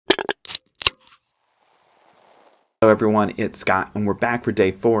Hello everyone, it's Scott, and we're back for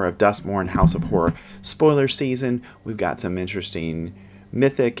day 4 of Duskmourn House of Horror spoiler season. We've got some interesting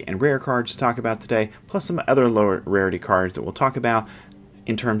mythic and rare cards to talk about today, plus some other lower rarity cards that we'll talk about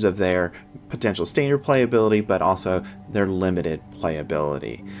in terms of their potential standard playability, but also their limited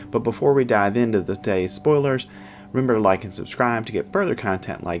playability. But before we dive into today's spoilers, remember to like and subscribe to get further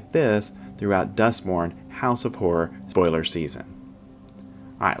content like this throughout Duskmourn House of Horror spoiler season.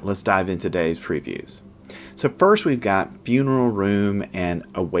 Alright, let's dive into today's previews. So first we've got Funeral Room and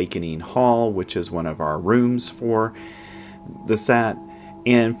Awakening Hall, which is one of our rooms for the set.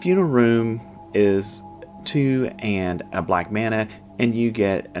 And Funeral Room is 2 and a black mana, and you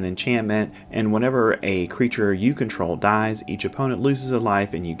get an enchantment, and whenever a creature you control dies, each opponent loses a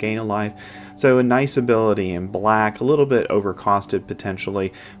life and you gain a life. So a nice ability in black, a little bit overcosted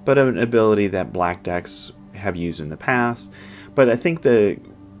potentially, but an ability that black decks have used in the past. But I think the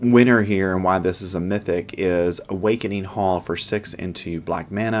winner here and why this is a mythic is Awakening Hall for 6 and 2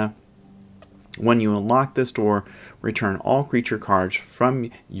 black mana. When you unlock this door, return all creature cards from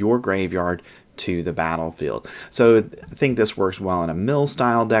your graveyard to the battlefield. So I think this works well in a mill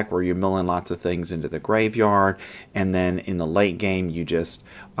style deck where you're milling lots of things into the graveyard, and then in the late game you just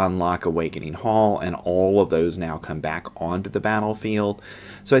unlock Awakening Hall and all of those now come back onto the battlefield.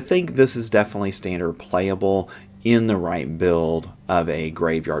 So I think this is definitely standard playable in the right build of a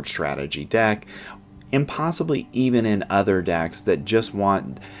graveyard strategy deck, and possibly even in other decks that just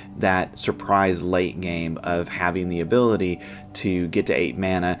want that surprise late game of having the ability to get to 8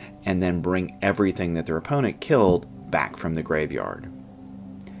 mana and then bring everything that their opponent killed back from the graveyard.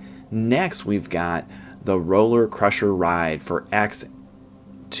 Next we've got the Roller Crusher Ride for X,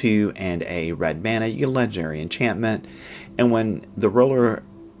 2 and a red mana. You get a legendary enchantment, and when the Roller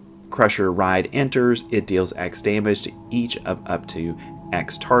Crusher Ride enters, it deals X damage to each of up to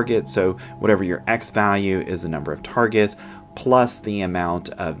X targets. So whatever your X value is, the number of targets plus the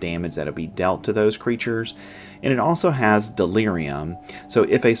amount of damage that will be dealt to those creatures. And it also has Delirium. So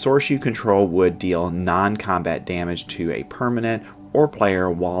if a source you control would deal non-combat damage to a permanent or player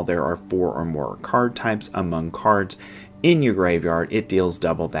while there are 4 or more card types among cards in your graveyard, it deals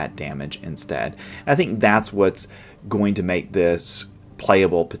double that damage instead. I think that's what's going to make this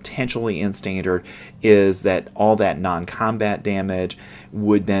playable potentially in standard, is that all that non-combat damage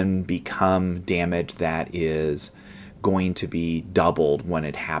would then become damage that is going to be doubled when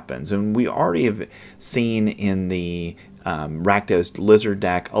it happens. And we already have seen in the Rakdos Lizard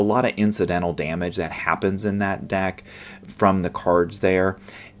deck a lot of incidental damage that happens in that deck from the cards there,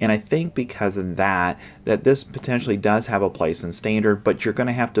 and I think because of that this potentially does have a place in standard, but you're going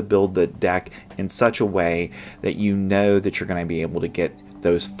to have to build the deck in such a way that you know that you're going to be able to get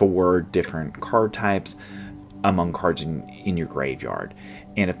those 4 different card types among cards in your graveyard.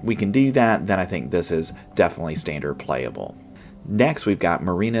 And if we can do that, then I think this is definitely standard playable. Next we've got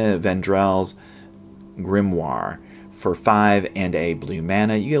Marina Vendrell's Grimoire. For 5 and a blue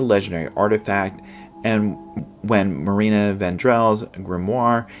mana, you get a legendary artifact, and when Marina Vendrell's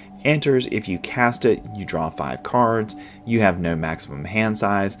Grimoire enters, if you cast it, you draw 5 cards, you have no maximum hand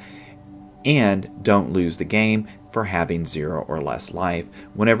size, and don't lose the game for having 0 or less life.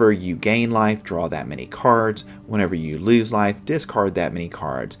 Whenever you gain life, draw that many cards. Whenever you lose life, discard that many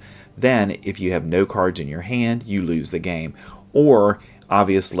cards. Then, if you have no cards in your hand, you lose the game. Or,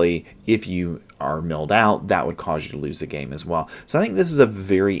 obviously, if you are milled out, that would cause you to lose the game as well. So I think this is a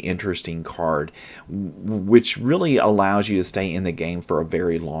very interesting card, which really allows you to stay in the game for a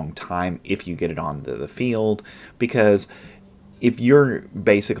very long time if you get it onto the field, because if you're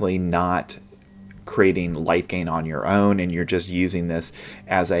basically not creating life gain on your own and you're just using this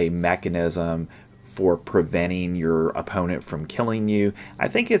as a mechanism for preventing your opponent from killing you, I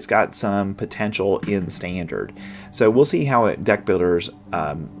think it's got some potential in standard. So we'll see how deck builders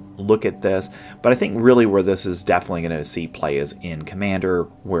look at this, but I think really where this is definitely going to see play is in Commander,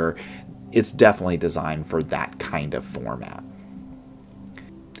 where it's definitely designed for that kind of format.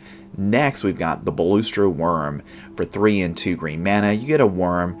 Next we've got the Balustra Worm for 3 and 2 green mana. You get a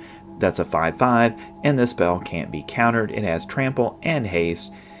worm that's a 5/5, and this spell can't be countered. It has trample and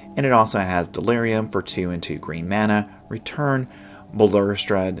haste, and it also has Delirium for 2 and 2 green mana. Return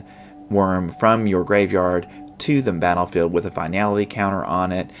Balustra Worm from your graveyard to the battlefield with a finality counter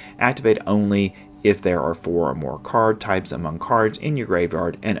on it. Activate only if there are 4 or more card types among cards in your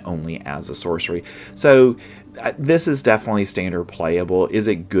graveyard, and only as a sorcery. So this is definitely standard playable. Is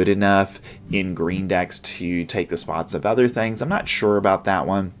it good enough in green decks to take the spots of other things? I'm not sure about that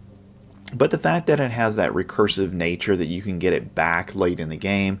one. But the fact that it has that recursive nature that you can get it back late in the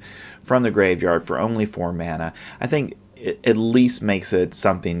game from the graveyard for only 4 mana, I think it at least makes it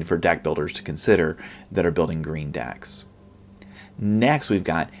something for deck builders to consider that are building green decks. Next, we've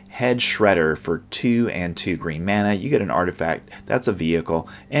got Head Shredder for 2 and 2 green mana. You get an artifact that's a vehicle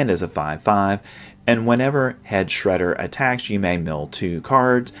and is a 5/5. And whenever Head Shredder attacks, you may mill 2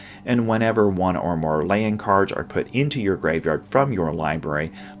 cards. And whenever 1 or more land cards are put into your graveyard from your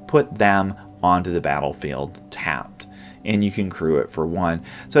library, put them onto the battlefield tapped. And you can crew it for 1.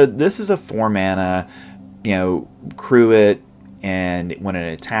 So this is a 4 mana, crew it. And when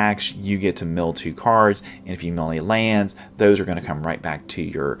it attacks, you get to mill 2 cards, and if you mill any lands, those are going to come right back to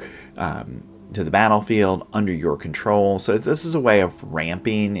your to the battlefield under your control. So this is a way of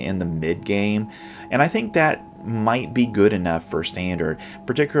ramping in the mid game, and I think that might be good enough for standard,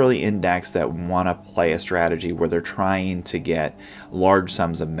 particularly in decks that want to play a strategy where they're trying to get large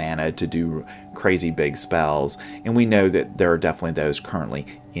sums of mana to do crazy big spells, and we know that there are definitely those currently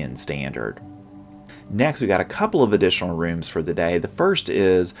in standard. Next, we got a couple of additional rooms for the day. The first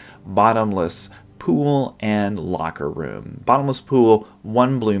is Bottomless Pool and Locker Room. Bottomless Pool,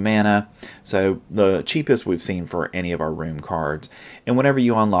 1 blue mana, so the cheapest we've seen for any of our room cards. And whenever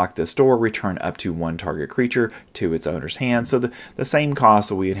you unlock this door, return up to 1 target creature to its owner's hand. So the same cost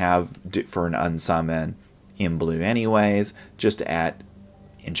that we'd have for an unsummon in blue anyways, just at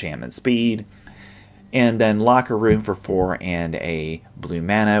enchantment speed. And then Locker Room for 4 and a blue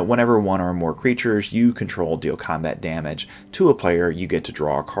mana. Whenever 1 or more creatures you control deal combat damage to a player, you get to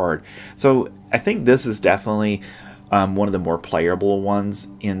draw a card. So I think this is definitely one of the more playable ones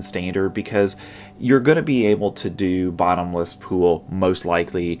in Standard, because you're going to be able to do Bottomless Pool most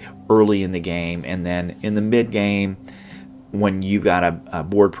likely early in the game, and then in the mid game, when you've got a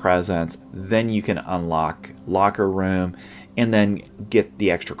board presence, then you can unlock Locker Room and then get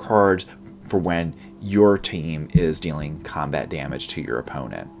the extra cards for when your team is dealing combat damage to your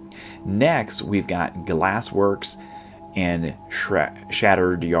opponent. Next, we've got Glassworks and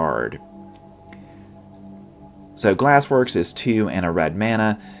Shattered Yard. So Glassworks is 2 and a red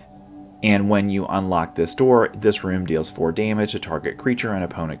mana, and when you unlock this door, this room deals 4 damage to target creature and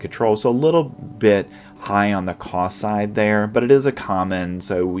opponent control. So a little bit high on the cost side there, but it is a common,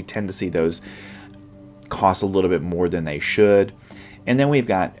 so we tend to see those cost a little bit more than they should. And then we've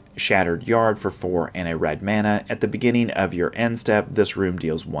got Shattered Yard for 4 and a red mana. At the beginning of your end step, this room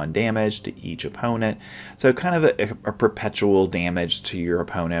deals 1 damage to each opponent. So kind of a perpetual damage to your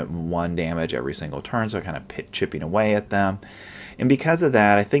opponent, 1 damage every single turn, so kind of chipping away at them. And because of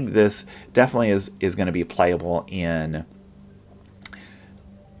that, I think this definitely is going to be playable in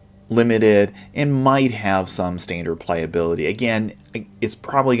limited and might have some standard playability. Again, it's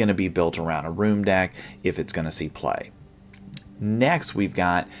probably going to be built around a room deck if it's going to see play. Next, we've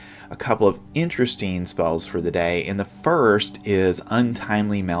got a couple of interesting spells for the day, and the first is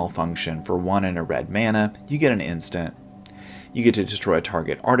Untimely Malfunction for 1 and a red mana. You get an instant. You get to destroy a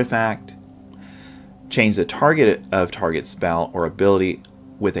target artifact, change the target of target spell or ability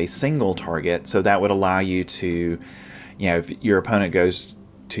with a single target, so that would allow you to, if your opponent goes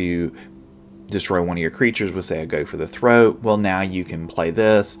to destroy one of your creatures with, say, a Go for the Throat, well, now you can play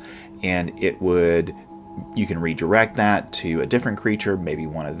this, and you can redirect that to a different creature, maybe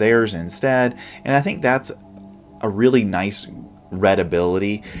one of theirs instead. And I think that's a really nice red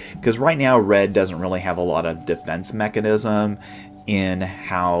ability, because right now red doesn't really have a lot of defense mechanism in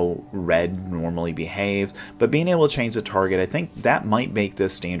how red normally behaves, but being able to change the target, I think that might make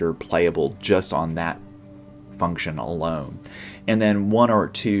this standard playable just on that function alone. And then 1 or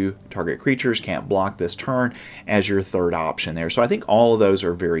 2 target creatures can't block this turn as your third option there. So I think all of those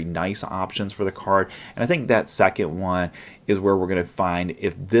are very nice options for the card. And I think that second one is where we're going to find,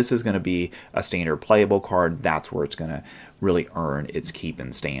 if this is going to be a standard playable card, that's where it's going to really earn its keep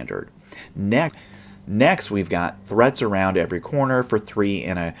in standard. Next, we've got Threats Around Every Corner for 3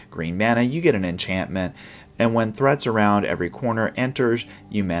 and a green mana. You get an enchantment, and when Threats Around Every Corner enters,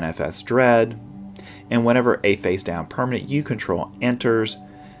 you manifest Dread. And whenever a face-down permanent you control enters,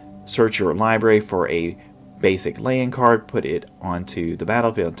 search your library for a basic land card, put it onto the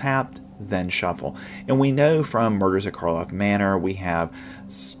battlefield tapped, then shuffle. And we know from Murders at Karloff Manor, we have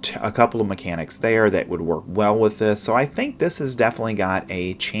a couple of mechanics there that would work well with this. So I think this has definitely got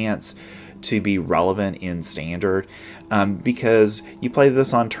a chance to be relevant in Standard, because you play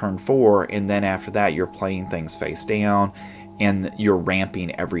this on turn 4, and then after that you're playing things face down, and you're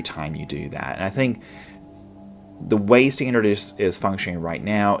ramping every time you do that. And I think the way Standard is functioning right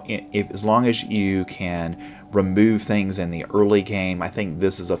now, as long as you can remove things in the early game, I think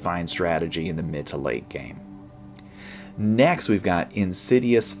this is a fine strategy in the mid to late game. Next, we've got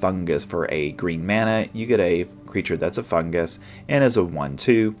Insidious Fungus for a green mana. You get a creature that's a fungus and is a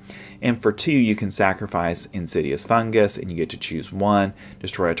 1/2. And for 2, you can sacrifice Insidious Fungus, and you get to choose one,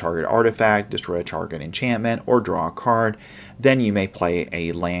 destroy a target artifact, destroy a target enchantment, or draw a card. Then you may play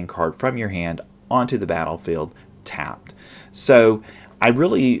a land card from your hand onto the battlefield tapped. So I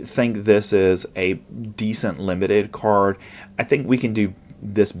really think this is a decent limited card. I think we can do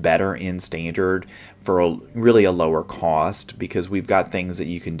this better in standard for really a lower cost, because we've got things that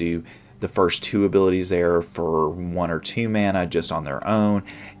you can do the first 2 abilities there for 1 or 2 mana just on their own,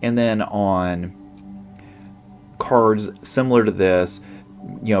 and then on cards similar to this,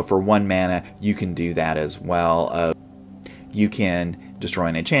 you know, for 1 mana you can do that as well. You can destroy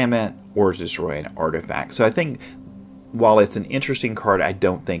an enchantment or destroy an artifact. So I think while it's an interesting card, I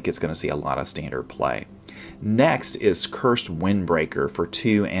don't think it's going to see a lot of standard play. Next is Cursed Windbreaker for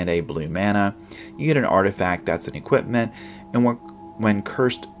 2 and a blue mana. You get an artifact that's an equipment, and when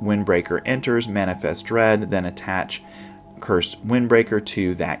Cursed Windbreaker enters, manifest Dread, then attach Cursed Windbreaker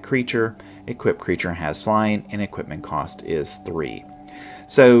to that creature. Equipped creature has flying, and equipment cost is 3.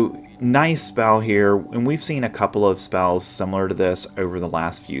 So nice spell here, and we've seen a couple of spells similar to this over the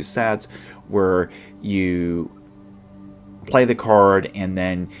last few sets where you play the card and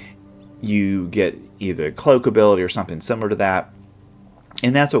then you get either a cloak ability or something similar to that.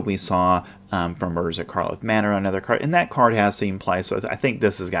 And that's what we saw from Murders at Carleth Manor, another card. And that card has seen play, so I think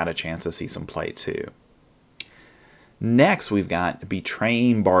this has got a chance to see some play too. Next, we've got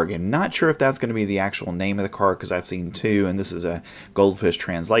Betraying Bargain. Not sure if that's going to be the actual name of the card, because I've seen 2, and this is a Goldfish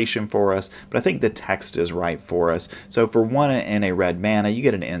translation for us, but I think the text is right for us. So for 1 and a red mana, you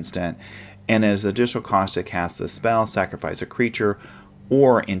get an instant, and as additional cost to cast this spell, sacrifice a creature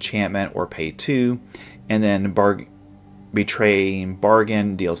or enchantment or pay 2, and then Betraying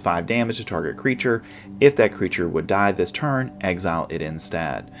Bargain deals 5 damage to target creature. If that creature would die this turn, exile it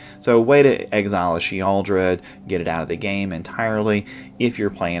instead. So a way to exile a Sheoldred, get it out of the game entirely if you're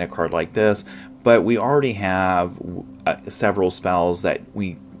playing a card like this. But we already have several spells that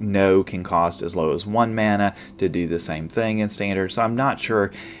we know can cost as low as 1 mana to do the same thing in standard, so I'm not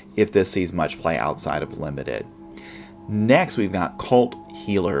sure if this sees much play outside of limited. Next, we've got Cult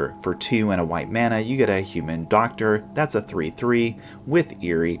Healer for 2 and a white mana. You get a Human Doctor. That's a 3/3 with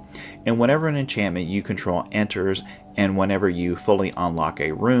Eerie. And whenever an enchantment you control enters, and whenever you fully unlock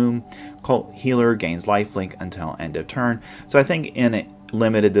a room, Cult Healer gains lifelink until end of turn. So I think in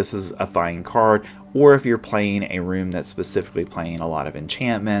limited, this is a fine card. Or if you're playing a room that's specifically playing a lot of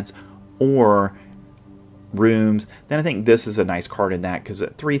enchantments or rooms, then I think this is a nice card in that, because a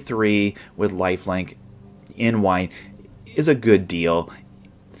 3/3 with lifelink in white is a good deal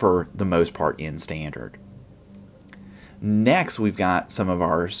for the most part in standard. Next, we've got some of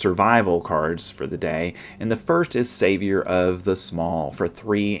our survival cards for the day, and the first is Savior of the Small for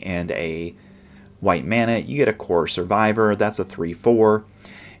 3 and a white mana. You get a Core Survivor. That's a 3/4.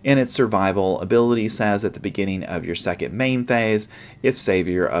 And its survival ability says at the beginning of your second main phase, if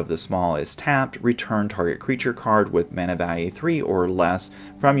Savior of the Small is tapped, return target creature card with mana value 3 or less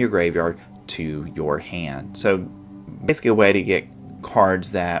from your graveyard to your hand. So basically a way to get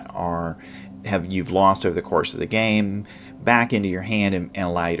cards that you've lost over the course of the game back into your hand and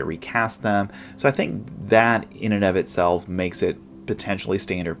allow you to recast them. So I think that in and of itself makes it potentially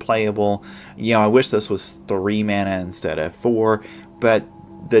standard playable. You know, I wish this was 3 mana instead of 4, but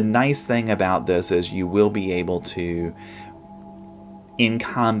the nice thing about this is you will be able to, in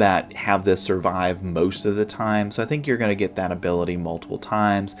combat, have this survive most of the time. So I think you're going to get that ability multiple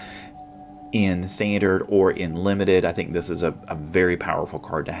times in standard or in limited. I think this is a very powerful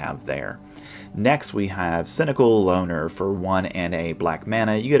card to have there. Next, we have Cynical Loner for 1 and a black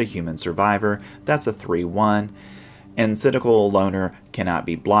mana. You get a Human Survivor. That's a 3/1. And Cynical Loner cannot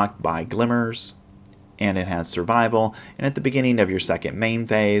be blocked by Glimmers, and it has survival. And at the beginning of your second main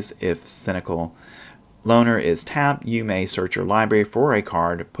phase, if Cynical Loner is tapped, you may search your library for a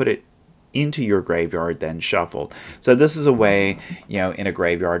card, put it into your graveyard, then shuffled. So this is a way, you know, in a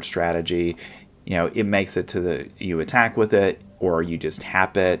graveyard strategy, you know, it makes it to you attack with it, or you just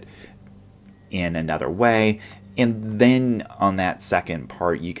tap it in another way. And then on that second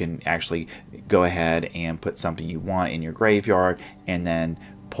part, you can actually go ahead and put something you want in your graveyard and then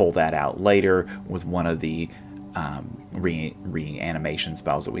pull that out later with one of the reanimation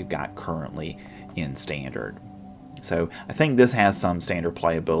spells that we've got currently in standard. So I think this has some standard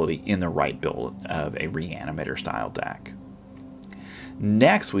playability in the right build of a reanimator style deck.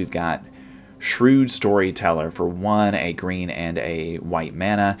 Next, we've got Shrewd Storyteller for 1, a green and a white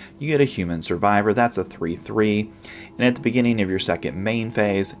mana. You get a Human Survivor. That's a 3/3. And at the beginning of your second main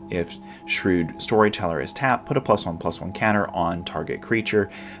phase, if Shrewd Storyteller is tapped, put a +1/+1 counter on target creature.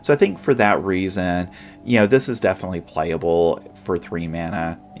 So I think for that reason, this is definitely playable for 3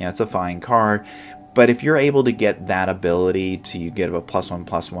 mana. It's a fine card. But if you're able to get that ability to give a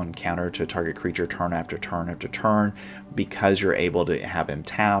 +1/+1 counter to a target creature turn after turn after turn, because you're able to have him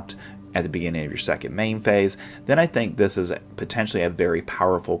tapped at the beginning of your second main phase, then I think this is potentially a very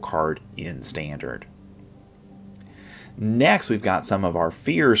powerful card in Standard. Next, we've got some of our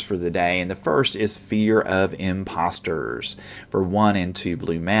fears for the day, and the first is Fear of Imposters. For 1 and 2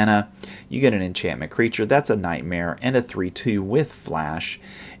 blue mana, you get an enchantment creature. That's a nightmare and a 3/2 with flash.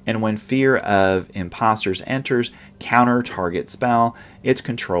 And when Fear of Imposters enters, counter target spell, its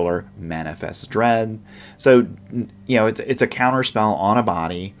controller manifests dread. So, it's a counter spell on a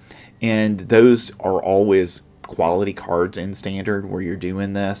body, and those are always quality cards in Standard where you're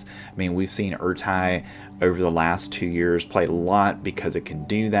doing this. I mean, we've seen Urtai over the last 2 years played a lot because it can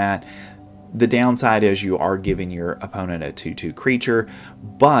do that. The downside is you are giving your opponent a 2/2 creature,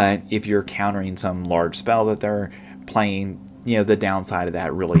 but if you're countering some large spell that they're playing, the downside of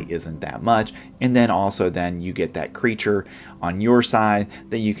that really isn't that much. And then also you get that creature on your side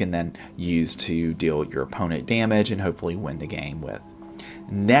that you can then use to deal your opponent damage and hopefully win the game with.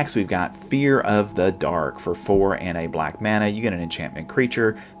 Next, we've got Fear of the Dark. For 4 and a black mana, you get an enchantment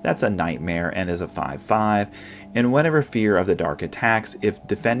creature. That's a nightmare and is a 5/5. And whenever Fear of the Dark attacks, if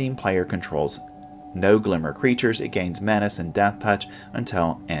defending player controls no Glimmer creatures, it gains menace and death touch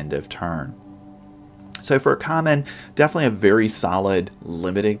until end of turn. So for a common, definitely a very solid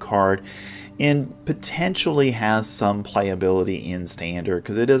limited card, and potentially has some playability in Standard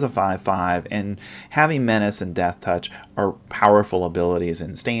because it is a 5/5, and having menace and death touch are powerful abilities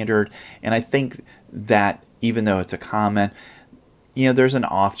in Standard. And I think that even though it's a common, there's an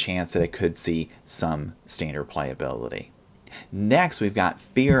off chance that it could see some Standard playability. Next, we've got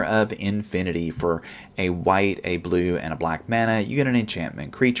Fear of Infinity. For a white, a blue, and a black mana, you get an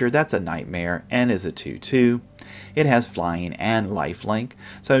enchantment creature. That's a nightmare and is a 2/2. It has flying and lifelink.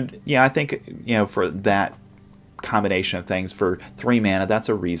 So, I think, for that combination of things, for 3 mana, that's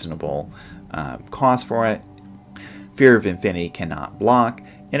a reasonable cost for it. Fear of Infinity cannot block,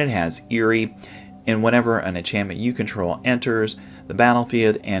 and it has Eerie. And whenever an enchantment you control enters the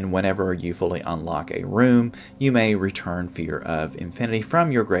battlefield, and whenever you fully unlock a room, you may return Fear of Infinity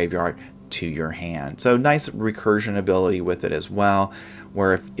from your graveyard to your hand. So nice recursion ability with it as well,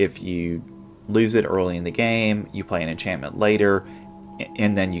 where if you lose it early in the game, you play an enchantment later,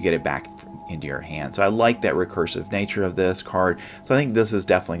 and then you get it back into your hand. So I like that recursive nature of this card. So I think this is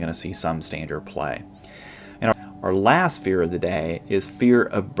definitely going to see some Standard play. And our last fear of the day is Fear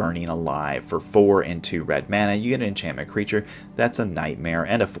of Burning Alive. For 4 and 2 red mana, you get an enchantment creature. That's a nightmare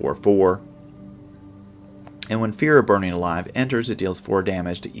and a 4/4. And when Fear of Burning Alive enters, it deals 4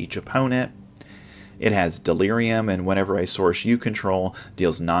 damage to each opponent. It has Delirium, and whenever a source you control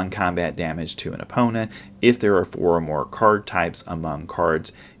deals non-combat damage to an opponent, if there are 4 or more card types among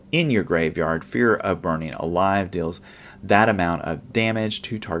cards in your graveyard, Fear of Burning Alive deals that amount of damage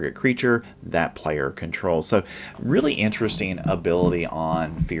to target creature that player controls. So really interesting ability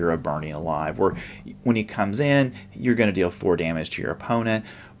on Fear of Burning Alive, where when he comes in, you're going to deal 4 damage to your opponent,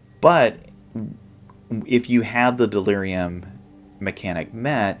 but if you have the Delirium mechanic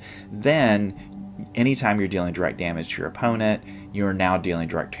met, then anytime you're dealing direct damage to your opponent, you're now dealing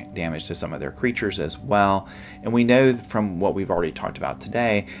direct damage to some of their creatures as well. And we know from what we've already talked about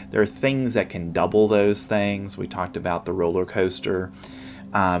today, there are things that can double those things. We talked about the roller coaster.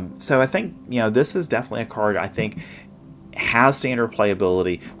 So I think, this is definitely a card I think has Standard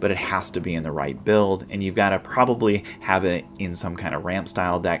playability, but it has to be in the right build, and you've got to probably have it in some kind of ramp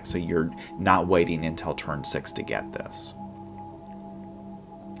style deck, so you're not waiting until turn 6 to get this.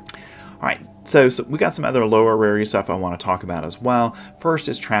 Alright, so we got some other lower rarity stuff I want to talk about as well. First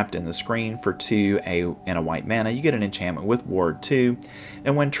is Trapped in the Screen. For 2 and a white mana, you get an enchantment with Ward 2,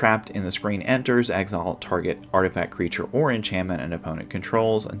 and when Trapped in the Screen enters, exile target artifact, creature, or enchantment an opponent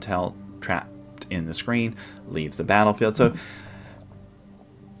controls until Trapped in the Screen leaves the battlefield. So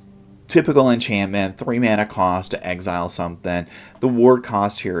typical enchantment, 3 mana cost to exile something. The ward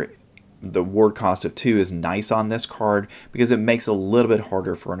cost here, the ward cost of 2 is nice on this card because it makes it a little bit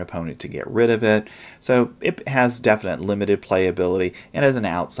harder for an opponent to get rid of it. So it has definite limited playability and has an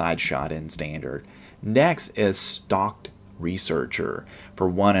outside shot in Standard. Next is Stalked Researcher. For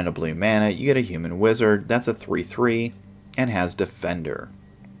 1 and a blue mana, you get a human wizard. That's a 3/3 and has Defender.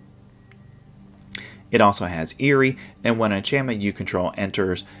 It also has Eerie, and when an enchantment you control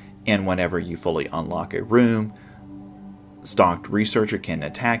enters, And whenever you fully unlock a room, Stalked Researcher can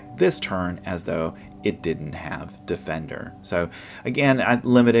attack this turn as though it didn't have Defender. So again, a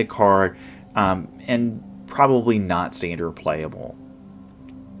limited card, and probably not standard playable.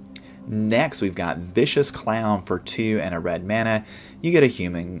 Next, we've got Vicious Clown for 2 and a red mana. You get a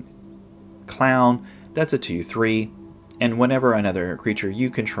human clown. That's a 2/3. And whenever another creature you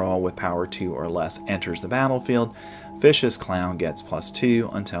control with power 2 or less enters the battlefield, Vicious Clown gets +2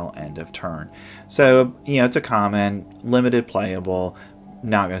 until end of turn. So, it's a common, limited playable,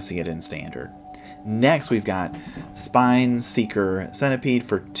 not going to see it in standard. Next, we've got Spine Seeker Centipede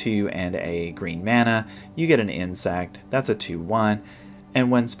for 2 and a green mana. You get an insect. That's a 2/1.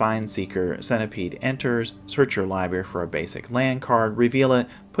 And when Spine Seeker Centipede enters, search your library for a basic land card, reveal it,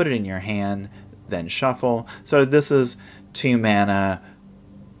 put it in your hand, then shuffle. So this is 2 mana,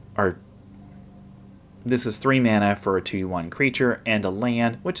 or this is 3 mana for a 2/1 creature and a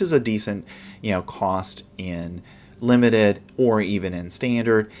land, which is a decent, cost in limited or even in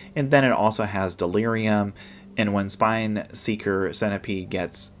standard. And then it also has Delirium, and when Spine Seeker Centipede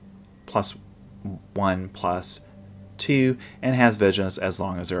gets +1/+2 and has Vigilance as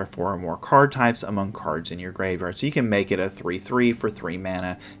long as there are 4 or more card types among cards in your graveyard. So you can make it a 3/3 for 3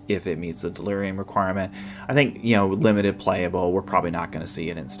 mana if it meets the Delirium requirement. I think, limited playable, we're probably not going to see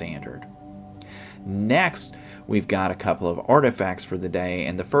it in standard. Next, we've got a couple of artifacts for the day,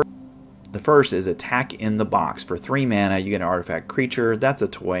 and the first is Attack in the Box. For 3 mana, you get an artifact creature. That's a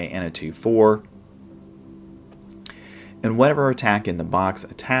toy and a 2/4. And whatever Attack in the Box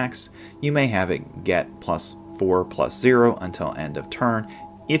attacks, you may have it get +4/+0 until end of turn.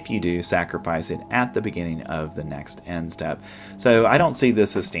 If you do, sacrifice it at the beginning of the next end step. So I don't see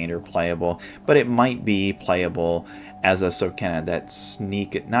this as standard playable, but it might be playable as a kind of that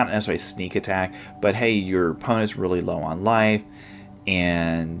sneak, not necessarily sneak attack, but hey, your opponent's really low on life,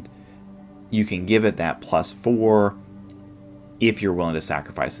 and you can give it that +4 if you're willing to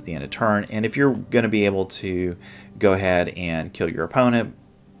sacrifice at the end of turn. And if you're going to be able to go ahead and kill your opponent,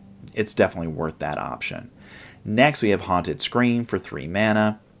 it's definitely worth that option. Next, we have Haunted Scream for 3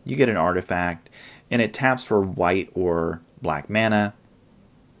 mana. You get an artifact, and it taps for white or black mana.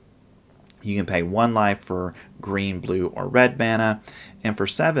 You can pay 1 life for green, blue, or red mana. And for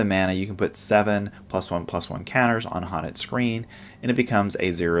 7 mana, you can put 7 +1/+1 counters on Haunted Scream, and it becomes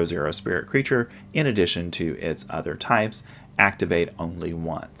a 0/0 spirit creature in addition to its other types. Activate only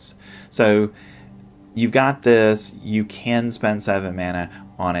once. So you've got this. You can spend 7 mana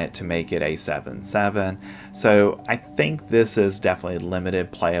on it to make it a 7/7. So I think this is definitely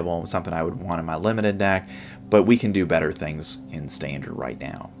limited playable, something I would want in my limited deck, but we can do better things in standard right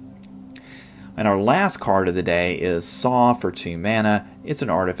now. And our last card of the day is Saw for 2 mana. It's an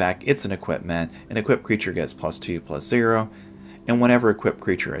artifact, it's an equipment. An equipped creature gets +2/+0. And whenever a equipped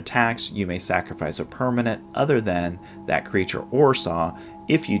creature attacks, you may sacrifice a permanent other than that creature or Saw.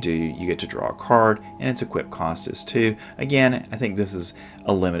 If you do, you get to draw a card, and its equip cost is 2. Again, I think this is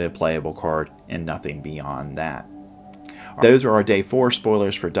a limited playable card and nothing beyond that. Those are our Day 4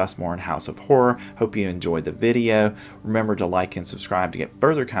 spoilers for Duskmourn House of Horror. Hope you enjoyed the video. Remember to like and subscribe to get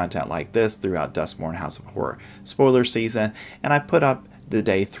further content like this throughout Duskmourn House of Horror spoiler season. And I put up the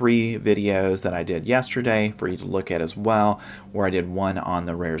Day 3 videos that I did yesterday for you to look at as well, where I did one on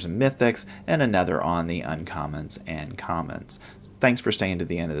the rares and mythics and another on the uncommons and commons. Thanks for staying to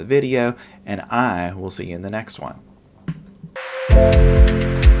the end of the video, and I will see you in the next one.